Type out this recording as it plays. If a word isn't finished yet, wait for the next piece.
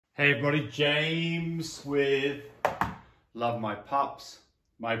Hey everybody, James with Love My Pups,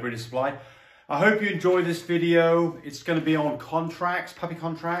 my British supply. I hope you enjoy this video. It's going to be on contracts, puppy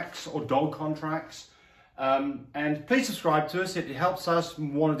contracts or dog contracts. And please subscribe to us, it helps us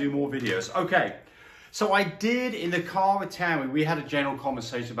want to do more videos. Okay, so I did in the car with Tammy, we had a general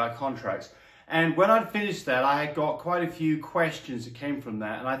conversation about contracts. And when I'd finished that, I had got quite a few questions that came from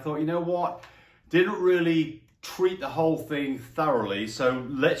that. And I thought, you know what, didn't really treat the whole thing thoroughly, so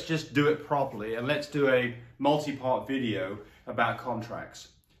let's just do it properly and let's do a multi-part video about contracts.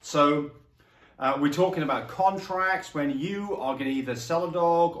 So we're talking about contracts when you are going to either sell a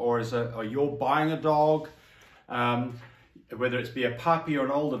dog or you're buying a dog, whether it's be a puppy or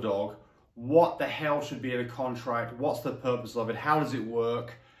an older dog. What the hell should be in a contract? What's the purpose of it? How does it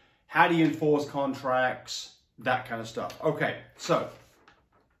work? How do you enforce contracts? That kind of stuff. Okay, so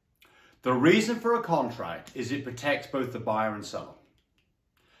the reason for a contract is it protects both the buyer and seller.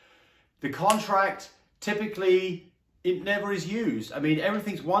 The contract, typically, it never is used. I mean,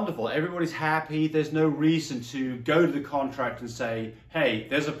 everything's wonderful. Everybody's happy. There's no reason to go to the contract and say, hey,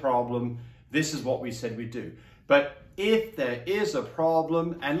 there's a problem. This is what we said we'd do. But if there is a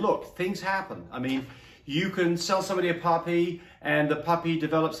problem, and look, things happen. I mean, you can sell somebody a puppy and the puppy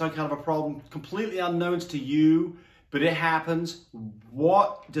develops some kind of a problem completely unknowns to you, but it happens.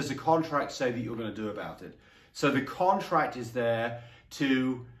 What does the contract say that you're going to do about it? So the contract is there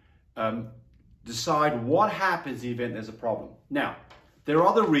to decide what happens in the event there's a problem. Now, there are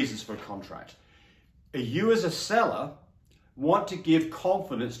other reasons for a contract. You as a seller want to give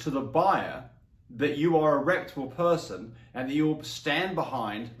confidence to the buyer that you are a reputable person and that you'll stand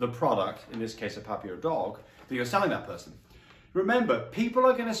behind the product, in this case a puppy or a dog, that you're selling that person. Remember, people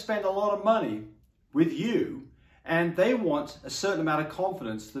are going to spend a lot of money with you and they want a certain amount of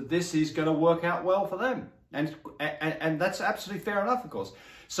confidence that this is going to work out well for them. And that's absolutely fair enough, of course.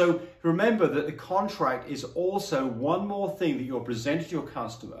 So remember that the contract is also one more thing that you're presenting to your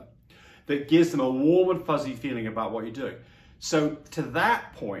customer that gives them a warm and fuzzy feeling about what you're doing. So to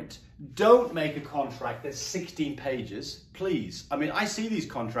that point, don't make a contract that's 16 pages, please. I mean, I see these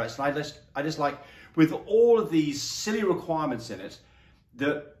contracts and I just like, with all of these silly requirements in it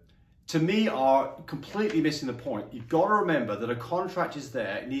that to me are completely missing the point. You've got to remember that a contract is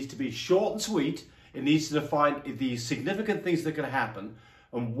there. It needs to be short and sweet. It needs to define the significant things that are going to happen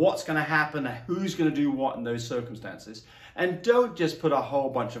and what's going to happen, who's going to do what in those circumstances. And don't just put a whole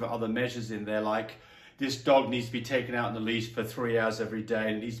bunch of other measures in there like this dog needs to be taken out on the leash for 3 hours every day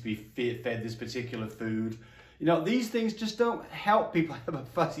and it needs to be fed this particular food. You know, these things just don't help people have a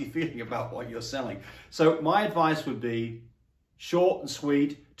fuzzy feeling about what you're selling. So my advice would be short and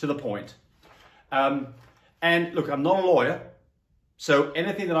sweet, to the point. And look, I'm not a lawyer, so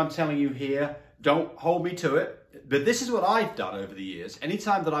anything that I'm telling you here, don't hold me to it. But this is what I've done over the years.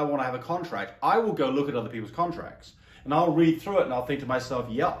 Anytime that I want to have a contract, I will go look at other people's contracts. And I'll read through it and I'll think to myself,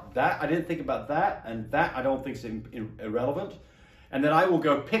 yep, that, I didn't think about that, and that I don't think is irrelevant. And then I will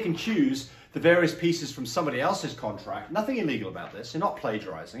go pick and choose the various pieces from somebody else's contract. Nothing illegal about this, you're not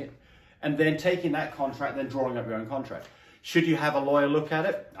plagiarizing it. And then taking that contract, then drawing up your own contract. Should you have a lawyer look at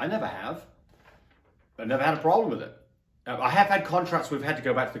it? I never have. I've never had a problem with it. I have had contracts where we've had to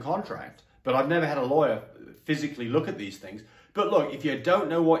go back to the contract, but I've never had a lawyer physically look at these things. But look, if you don't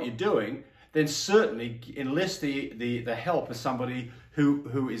know what you're doing, then certainly enlist the help of somebody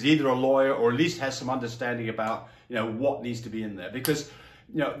who is either a lawyer or at least has some understanding about, you know, what needs to be in there. Because,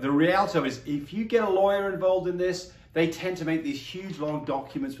 you know, the reality of it is if you get a lawyer involved in this, they tend to make these huge long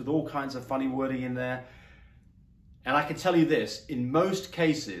documents with all kinds of funny wording in there. And I can tell you this, in most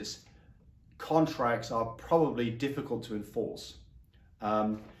cases, contracts are probably difficult to enforce.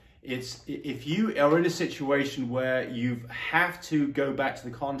 If you are in a situation where you have to go back to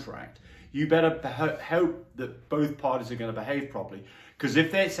the contract, you better hope that both parties are going to behave properly. Because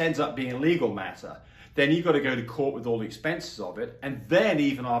if this ends up being a legal matter, then you've got to go to court with all the expenses of it. And then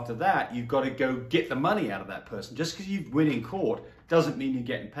even after that, you've got to go get the money out of that person. Just because you win in court doesn't mean you're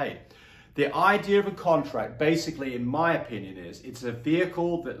getting paid. The idea of a contract, basically, in my opinion, is it's a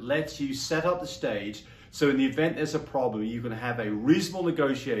vehicle that lets you set up the stage so in the event there's a problem, you can have a reasonable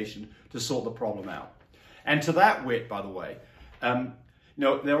negotiation to sort the problem out. And to that wit, by the way, you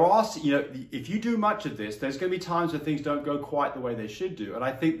know, if you do much of this, there's going to be times where things don't go quite the way they should do. And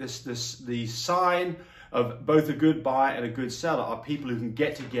I think the sign of both a good buyer and a good seller are people who can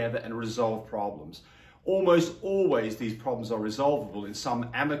get together and resolve problems. Almost always these problems are resolvable in some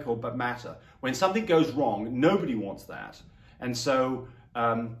amicable matter. When something goes wrong, nobody wants that. And so,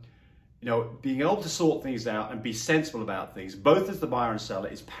 you know, being able to sort things out and be sensible about things, both as the buyer and seller,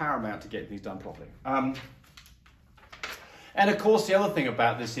 is paramount to get things done properly. And of course, the other thing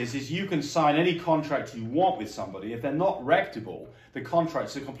about this is you can sign any contract you want with somebody. If they're not rectable, the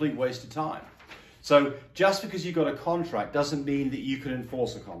contract's a complete waste of time. So just because you've got a contract doesn't mean that you can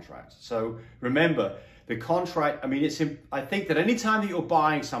enforce a contract. So remember, the contract, I think that any time that you're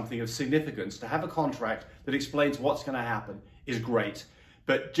buying something of significance, to have a contract that explains what's going to happen is great.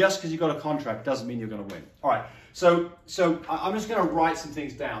 But just because you've got a contract doesn't mean you're going to win. All right, so I'm just going to write some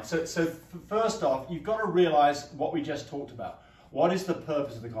things down. So first off, you've got to realize what we just talked about. What is the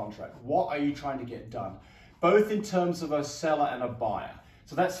purpose of the contract? What are you trying to get done? Both in terms of a seller and a buyer.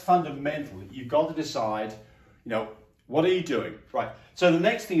 So that's fundamental. You've got to decide, what are you doing? Right. So the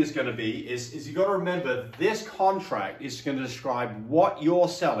next thing is going to be is you've got to remember this contract is going to describe what you're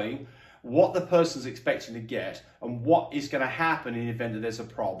selling, what the person's expecting to get, and what is going to happen in the event that there's a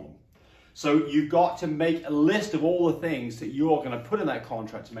problem. So you've got to make a list of all the things that you're going to put in that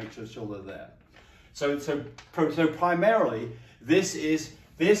contract to make sure they're there. So primarily, this is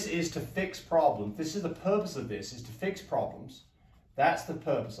to fix problems. This is the purpose of this, is to fix problems. That's the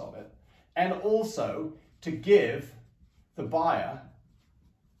purpose of it. And also to give the buyer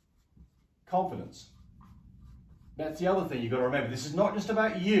confidence. That's the other thing you've got to remember. This is not just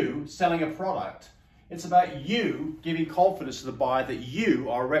about you selling a product. It's about you giving confidence to the buyer that you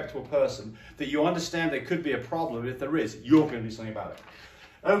are a reputable person, that you understand there could be a problem. If there is, you're going to do something about it.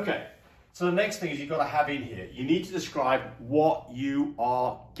 Okay, so the next thing is you've got to have in here, you need to describe what you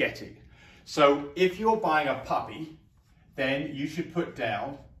are getting. So if you're buying a puppy, then you should put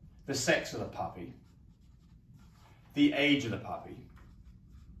down the sex of the puppy, the age of the puppy,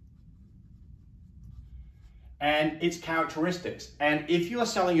 and its characteristics. And if you're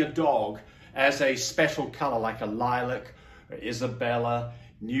selling a dog as a special color like a lilac, or Isabella,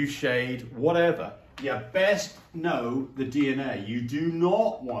 new shade, whatever, you best know the DNA. You do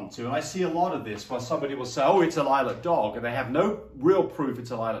not want to, and I see a lot of this where somebody will say, oh, it's a lilac dog, and they have no real proof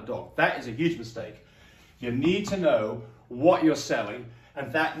it's a lilac dog. That is a huge mistake. You need to know what you're selling,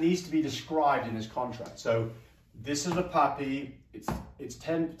 and that needs to be described in this contract. So this is a puppy, it's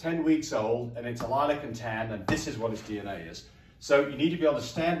 10 weeks old, and it's a lilac and tan, and this is what its DNA is. So you need to be able to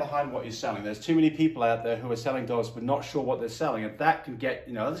stand behind what you're selling. There's too many people out there who are selling dogs but not sure what they're selling, and that can get,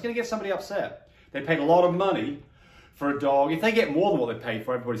 that's going to get somebody upset. They paid a lot of money for a dog. If they get more than what they paid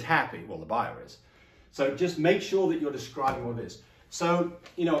for, everybody's happy. Well, the buyer is. So just make sure that you're describing what it is. So,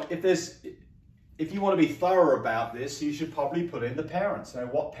 if you want to be thorough about this, you should probably put in the parents,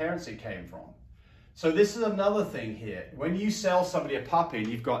 what parents it came from. So this is another thing here. When you sell somebody a puppy and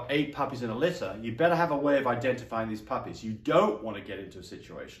you've got 8 puppies in a litter, you better have a way of identifying these puppies. You don't want to get into a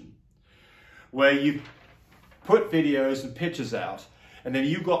situation where you put videos and pictures out and then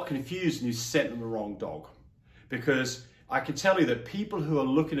you got confused and you sent them the wrong dog. Because I can tell you that people who are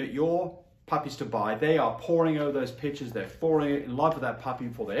looking at your puppies to buy, they are poring over those pictures, they're falling in love with that puppy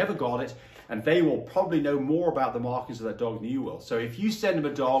before they ever got it, and they will probably know more about the markings of that dog than you will. So if you send them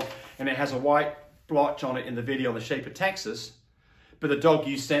a dog and it has a white blotch on it in the video in the shape of Texas, but the dog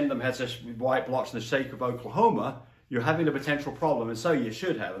you send them has a white blotch in the shape of Oklahoma, you're having a potential problem, and so you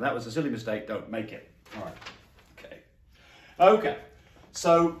should have, and that was a silly mistake, don't make it. All right, okay.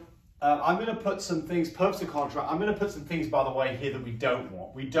 So I'm going to put some things, purpose of contract, I'm going to put some things, by the way, here that we don't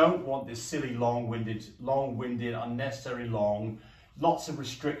want. We don't want this silly, long-winded, unnecessary long, lots of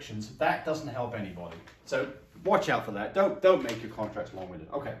restrictions. That doesn't help anybody. So watch out for that. Don't make your contracts long-winded.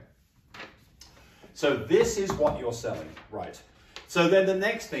 Okay. So this is what you're selling, right? So then the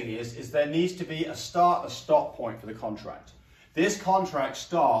next thing is there needs to be a start, a stop point for the contract. This contract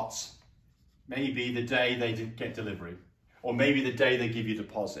starts maybe the day they get delivery, or maybe the day they give you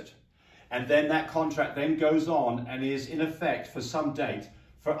deposit. And then that contract then goes on and is in effect for some date.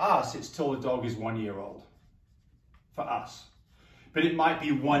 For us, it's till the dog is 1 year old. For us. But it might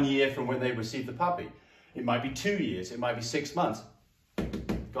be 1 year from when they receive the puppy. It might be 2 years. It might be 6 months.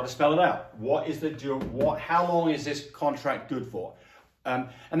 Got to spell it out. What is the deal? How long is this contract good for? And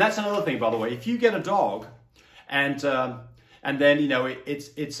that's another thing, by the way. If you get a dog, and then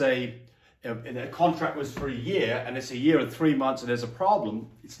the contract was for a year, and it's a year and 3 months, and there's a problem,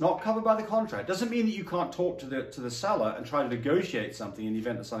 it's not covered by the contract. Doesn't mean that you can't talk to the seller and try to negotiate something in the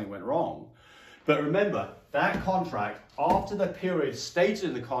event that something went wrong. But remember, that contract, after the period stated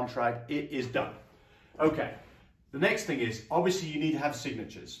in the contract, it is done. Okay. The next thing is, obviously you need to have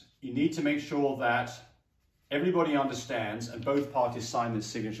signatures. You need to make sure that everybody understands and both parties sign this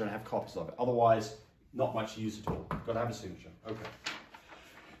signature and have copies of it. Otherwise, not much use at all. Got to have a signature. Okay.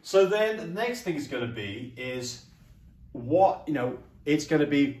 So then the next thing is going to be is it's going to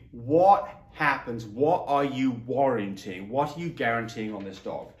be what happens, what are you warranting, what are you guaranteeing on this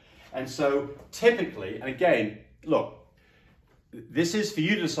dog? And so typically, and again, look, this is for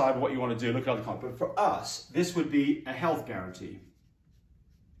you to decide what you want to do, look at other comments. But for us, this would be a health guarantee.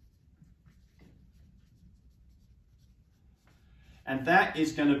 And that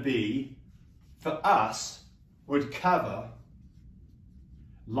is going to be, for us, would cover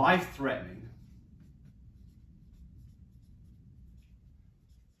life-threatening,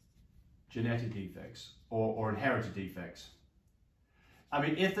 genetic defects or inherited defects. I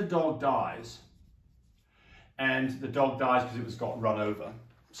mean, if the dog dies, and the dog dies because it was got run over,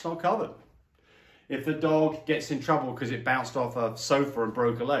 it's not covered. If the dog gets in trouble because it bounced off a sofa and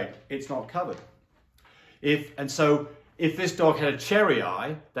broke a leg, it's not covered. If this dog had a cherry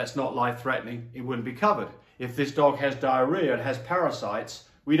eye, that's not life-threatening, it wouldn't be covered. If this dog has diarrhea and has parasites,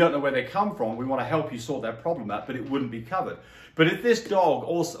 we don't know where they come from, we want to help you sort that problem out, but it wouldn't be covered. But if this dog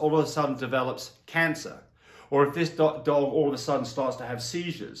all of a sudden develops cancer, or if this dog all of a sudden starts to have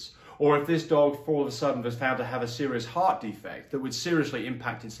seizures, or if this dog all of a sudden was found to have a serious heart defect that would seriously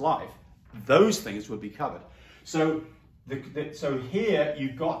impact its life, those things would be covered. So here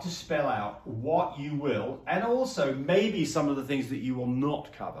you've got to spell out what you will, and also maybe some of the things that you will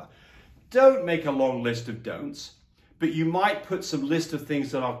not cover. Don't make a long list of don'ts, but you might put some list of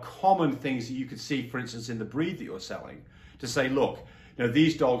things that are common things that you could see, for instance, in the breed that you're selling, to say, look, you know,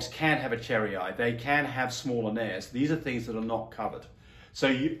 these dogs can have a cherry eye, they can have smaller nares. These are things that are not covered. So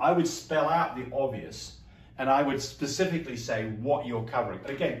I would spell out the obvious, and I would specifically say what you're covering.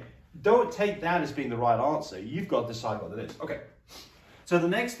 But again, don't take that as being the right answer. You've got to decide what it is. Okay. So the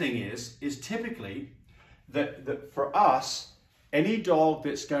next thing is typically that for us, any dog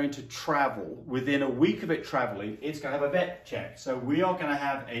that's going to travel, within a week of it traveling, it's going to have a vet check. So we are going to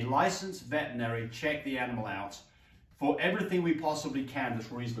have a licensed veterinary check the animal out for everything we possibly can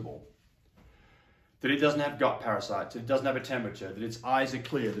that's reasonable. That it doesn't have gut parasites, that it doesn't have a temperature, that its eyes are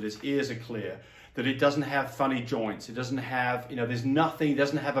clear, that its ears are clear, that it doesn't have funny joints, it doesn't have, there's nothing, it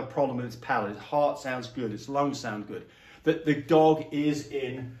doesn't have a problem with its palate, its heart sounds good, its lungs sound good, that the dog is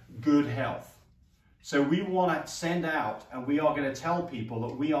in good health. So we want to send out, and we are going to tell people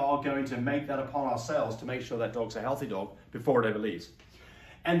that we are going to make that upon ourselves to make sure that dog's a healthy dog before it ever leaves.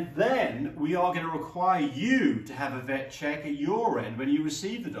 And then we are going to require you to have a vet check at your end when you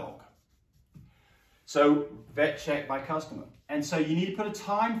receive the dog. So vet check by customer. And so you need to put a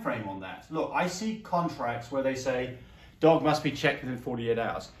time frame on that. Look, I see contracts where they say dog must be checked within 48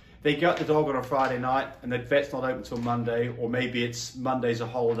 hours. They got the dog on a Friday night and the vet's not open until Monday, or maybe it's Monday's a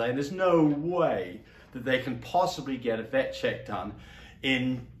holiday, and there's no way that they can possibly get a vet check done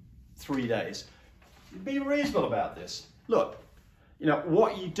in 3 days. Be reasonable about this. Look,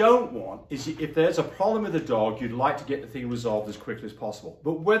 what you don't want is, if there's a problem with the dog, you'd like to get the thing resolved as quickly as possible.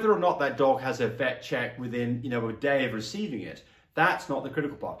 But whether or not that dog has a vet check within, a day of receiving it, that's not the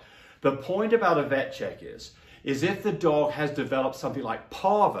critical part. The point about a vet check is if the dog has developed something like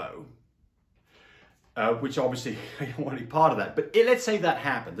parvo, which obviously you don't want to be part of that, but let's say that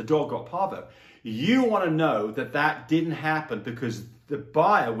happened, the dog got parvo. You want to know that that didn't happen because the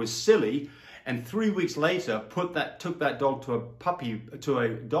buyer was silly and 3 weeks later took that dog to a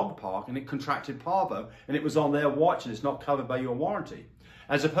dog park, and it contracted parvo, and it was on their watch and it's not covered by your warranty.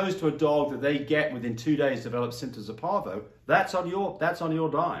 As opposed to a dog that they get within 2 days develop symptoms of parvo, that's on your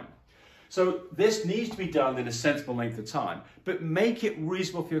dime. So this needs to be done in a sensible length of time, but make it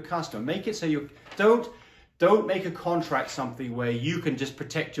reasonable for your customer. Make it so you don't make a contract something where you can just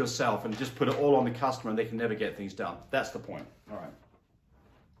protect yourself and just put it all on the customer and they can never get things done. That's the point. All right.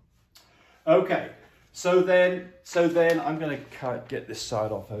 Okay, so then I'm going to get this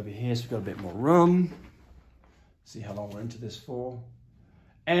side off over here so we've got a bit more room. See how long we're into this for.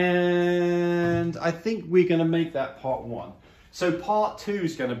 And I think we're going to make that part 1. So part 2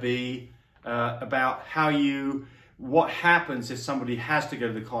 is going to be about what happens if somebody has to go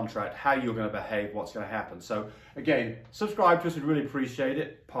to the contract, how you're going to behave, what's going to happen. So again, subscribe to us, we'd really appreciate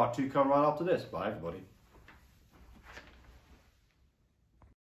it. Part 2 coming right after this. Bye everybody.